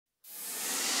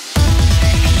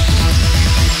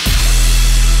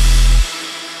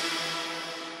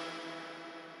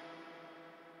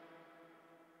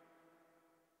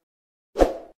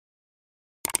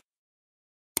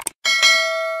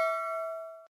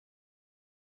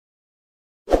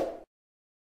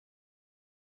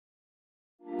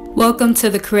Welcome to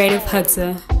the Creative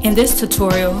Hagja. In this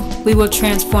tutorial, we will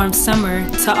transform summer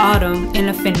to autumn in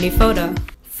Affinity Photo.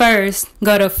 First,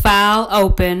 go to File,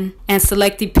 Open, and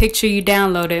select the picture you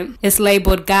downloaded. It's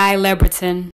labeled Guy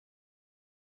Leberton.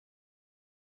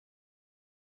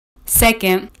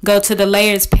 Second, go to the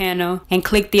Layers panel and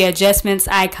click the Adjustments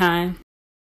icon.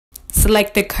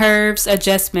 Select the Curves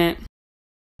adjustment.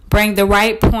 Bring the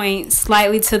right point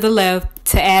slightly to the left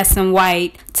to add some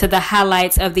white to the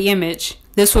highlights of the image.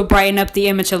 This will brighten up the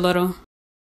image a little.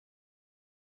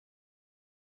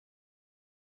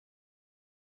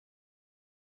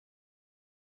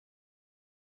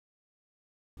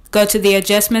 Go to the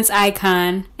Adjustments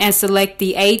icon and select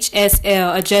the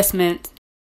HSL adjustment.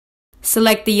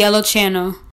 Select the yellow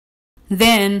channel.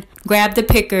 Then, grab the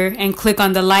picker and click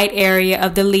on the light area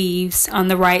of the leaves on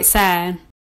the right side.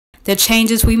 The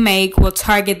changes we make will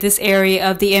target this area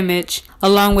of the image,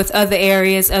 along with other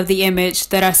areas of the image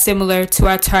that are similar to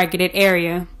our targeted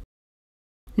area.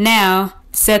 Now,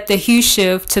 set the hue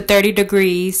shift to 30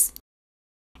 degrees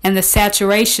and the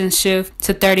saturation shift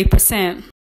to 30%.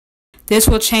 This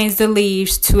will change the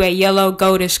leaves to a yellow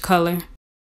goldish color.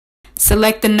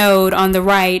 Select the node on the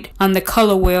right on the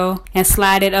color wheel and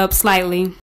slide it up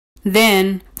slightly.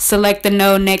 Then, select the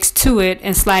node next to it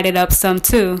and slide it up some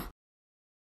too.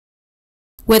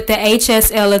 With the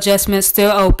HSL adjustment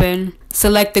still open,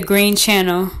 select the green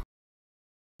channel.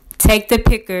 Take the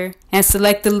picker and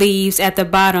select the leaves at the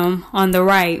bottom on the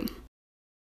right.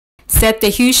 Set the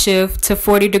hue shift to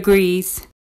 40 degrees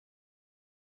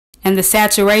and the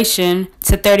saturation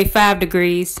to 35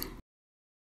 degrees.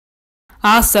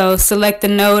 Also, select the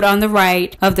node on the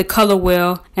right of the color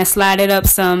wheel and slide it up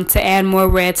some to add more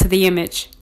red to the image.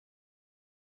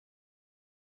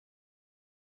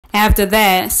 After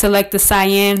that, select the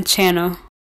cyan channel.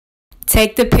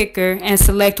 Take the picker and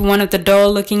select one of the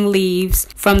dull-looking leaves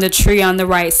from the tree on the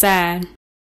right side.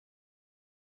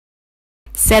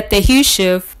 Set the hue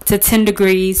shift to 10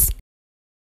 degrees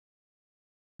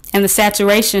and the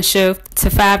saturation shift to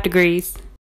 5 degrees.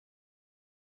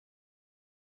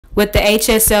 With the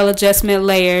HSL adjustment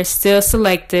layer still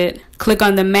selected, click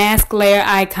on the mask layer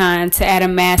icon to add a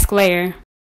mask layer.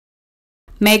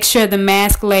 Make sure the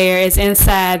mask layer is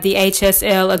inside the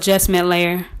HSL adjustment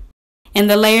layer. In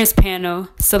the Layers panel,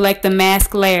 select the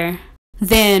mask layer.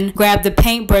 Then, grab the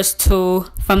paintbrush tool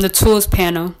from the Tools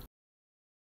panel.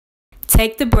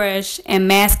 Take the brush and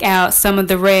mask out some of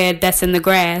the red that's in the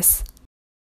grass.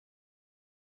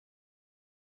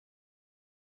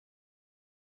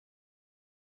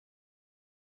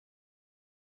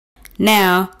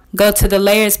 Now, go to the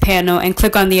Layers panel and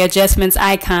click on the Adjustments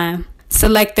icon.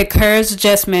 Select the Curves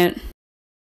adjustment.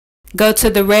 Go to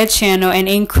the red channel and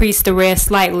increase the red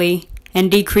slightly and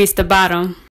decrease the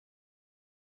bottom.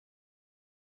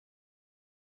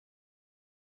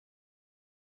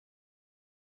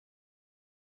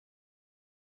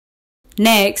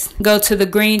 Next, go to the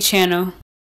green channel.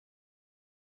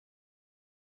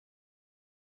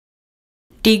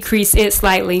 Decrease it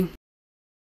slightly.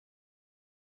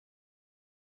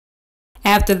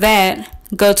 After that,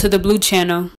 go to the blue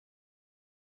channel.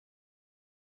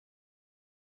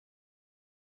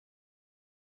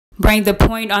 Bring the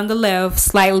point on the left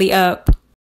slightly up.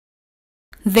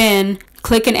 Then,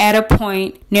 click and add a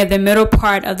point near the middle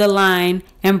part of the line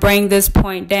and bring this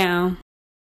point down.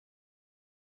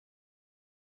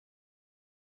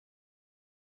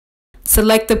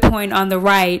 Select the point on the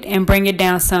right and bring it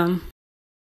down some.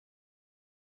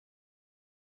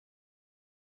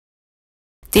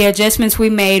 The adjustments we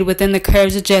made within the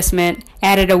curves adjustment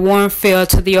added a warm feel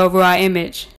to the overall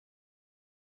image.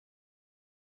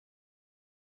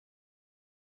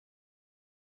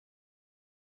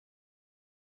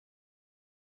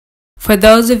 For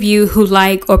those of you who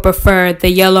like or prefer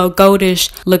the yellow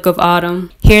goldish look of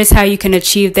autumn, here's how you can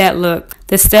achieve that look.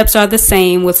 The steps are the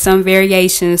same with some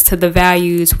variations to the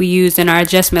values we used in our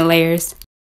adjustment layers.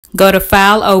 Go to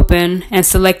File, Open, and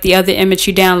select the other image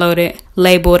you downloaded,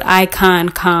 labeled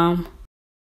Icon.com.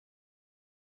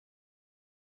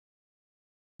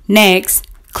 Next,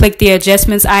 click the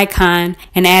Adjustments icon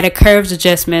and add a Curves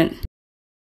adjustment.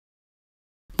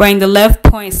 Bring the left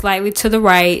point slightly to the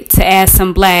right to add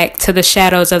some black to the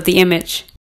shadows of the image.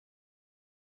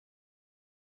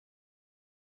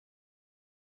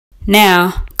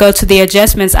 Now, go to the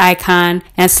Adjustments icon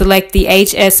and select the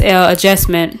HSL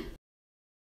adjustment.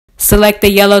 Select the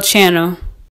yellow channel.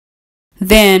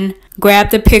 Then,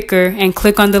 grab the picker and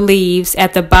click on the leaves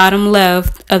at the bottom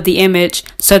left of the image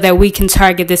so that we can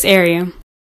target this area.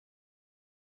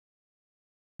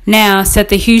 Now, set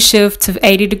the hue shift to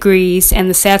 80 degrees and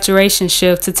the saturation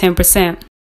shift to 10%.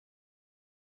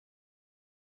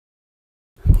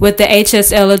 With the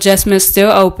HSL adjustment still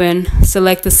open,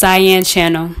 select the cyan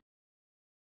channel.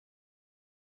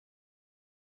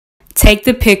 Take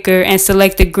the picker and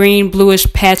select the green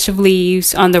bluish patch of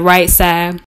leaves on the right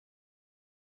side.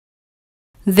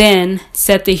 Then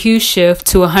set the hue shift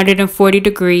to 140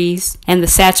 degrees and the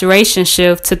saturation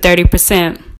shift to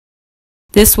 30%.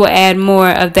 This will add more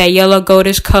of that yellow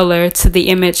goldish color to the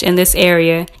image in this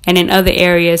area and in other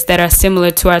areas that are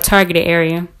similar to our targeted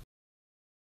area.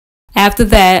 After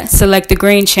that, select the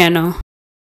green channel.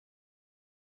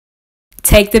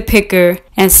 Take the picker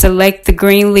and select the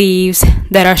green leaves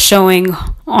that are showing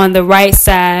on the right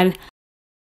side.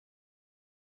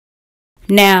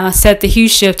 Now set the hue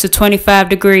shift to 25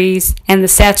 degrees and the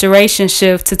saturation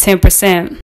shift to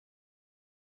 10%.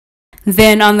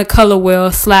 Then on the color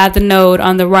wheel, slide the node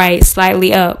on the right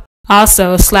slightly up.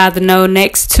 Also slide the node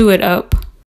next to it up.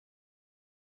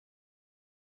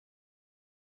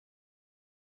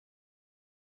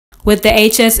 With the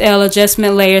HSL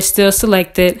adjustment layer still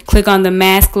selected, click on the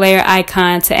mask layer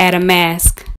icon to add a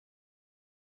mask.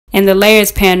 In the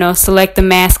layers panel, select the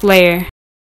mask layer.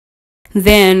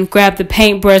 Then grab the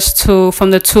paintbrush tool from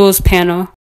the tools panel.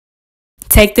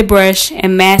 Take the brush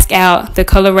and mask out the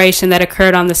coloration that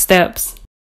occurred on the steps.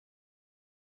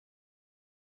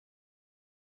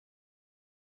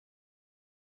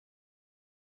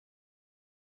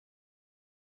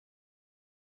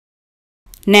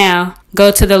 Now,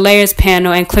 go to the Layers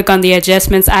panel and click on the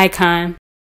Adjustments icon.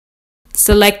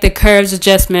 Select the Curves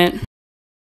adjustment.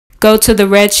 Go to the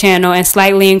red channel and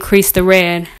slightly increase the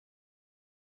red.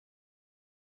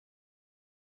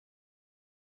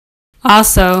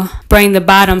 Also, bring the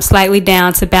bottom slightly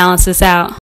down to balance this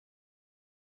out.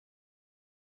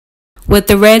 With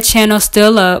the red channel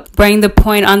still up, bring the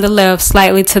point on the left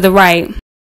slightly to the right.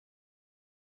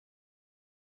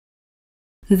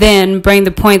 Then bring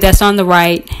the point that's on the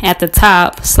right at the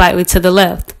top slightly to the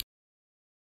left.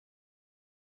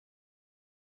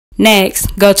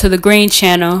 Next, go to the green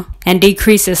channel and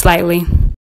decrease it slightly.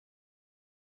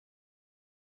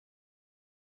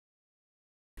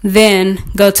 Then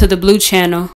go to the blue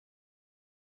channel.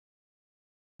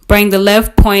 Bring the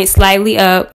left point slightly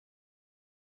up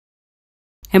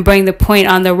and bring the point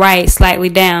on the right slightly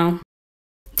down.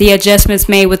 The adjustments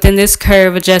made within this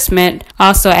curve adjustment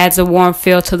also adds a warm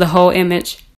feel to the whole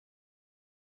image.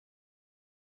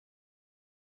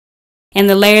 In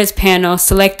the Layers panel,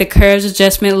 select the Curves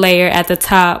adjustment layer at the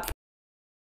top.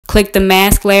 Click the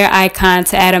Mask layer icon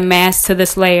to add a mask to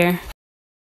this layer.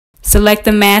 Select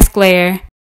the mask layer,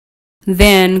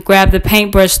 then grab the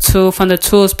paintbrush tool from the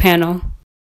Tools panel.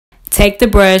 Take the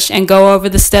brush and go over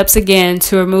the steps again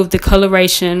to remove the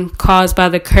coloration caused by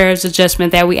the Curves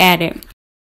adjustment that we added.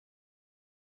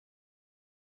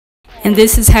 And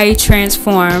this is how you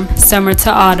transform summer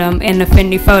to autumn in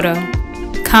Affinity Photo.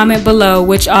 Comment below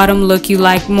which autumn look you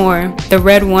like more, the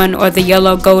red one or the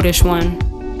yellow goldish one.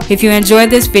 If you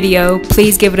enjoyed this video,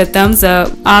 please give it a thumbs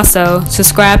up. Also,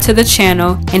 subscribe to the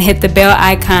channel and hit the bell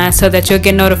icon so that you'll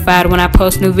get notified when I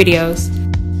post new videos.